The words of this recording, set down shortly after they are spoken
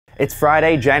It's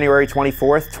Friday, January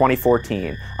 24th,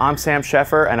 2014. I'm Sam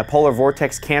Sheffer, and a polar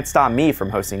vortex can't stop me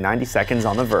from hosting 90 Seconds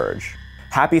on The Verge.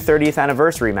 Happy 30th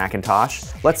anniversary, Macintosh.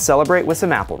 Let's celebrate with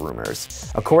some Apple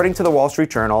rumors. According to the Wall Street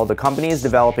Journal, the company is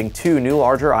developing two new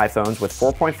larger iPhones with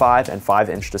 4.5 and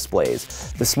 5-inch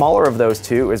displays. The smaller of those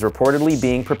two is reportedly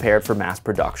being prepared for mass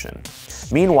production.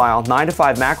 Meanwhile,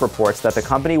 9to5Mac reports that the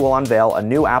company will unveil a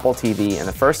new Apple TV in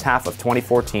the first half of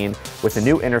 2014 with a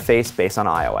new interface based on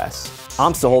iOS.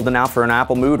 I'm still holding out for an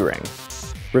Apple mood ring.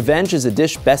 Revenge is a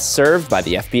dish best served by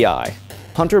the FBI.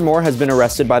 Hunter Moore has been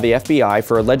arrested by the FBI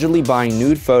for allegedly buying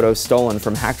nude photos stolen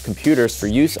from hacked computers for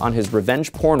use on his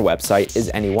revenge porn website, Is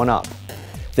Anyone Up?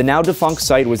 The now-defunct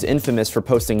site was infamous for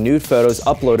posting nude photos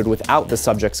uploaded without the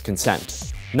subject's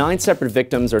consent. 9 separate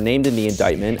victims are named in the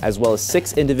indictment, as well as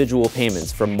 6 individual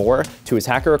payments from Moore to his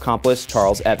hacker accomplice,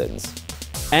 Charles Evans.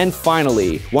 And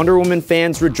finally, Wonder Woman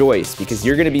fans rejoice because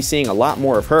you're going to be seeing a lot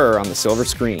more of her on the silver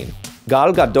screen.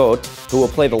 Gal Gadot, who will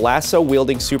play the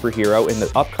lasso-wielding superhero in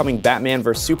the upcoming Batman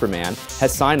vs. Superman,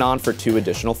 has signed on for 2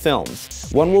 additional films.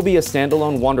 One will be a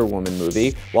standalone Wonder Woman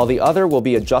movie, while the other will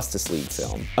be a Justice League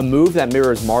film, a move that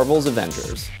mirrors Marvel's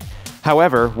Avengers.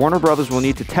 However, Warner Bros. Will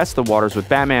need to test the waters with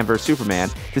Batman vs. Superman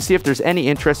to see if there's any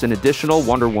interest in additional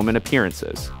Wonder Woman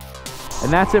appearances.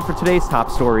 And that's it for today's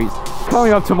top stories.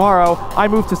 Coming up tomorrow, I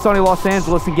move to sunny Los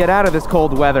Angeles and get out of this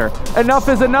cold weather. Enough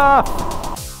is enough!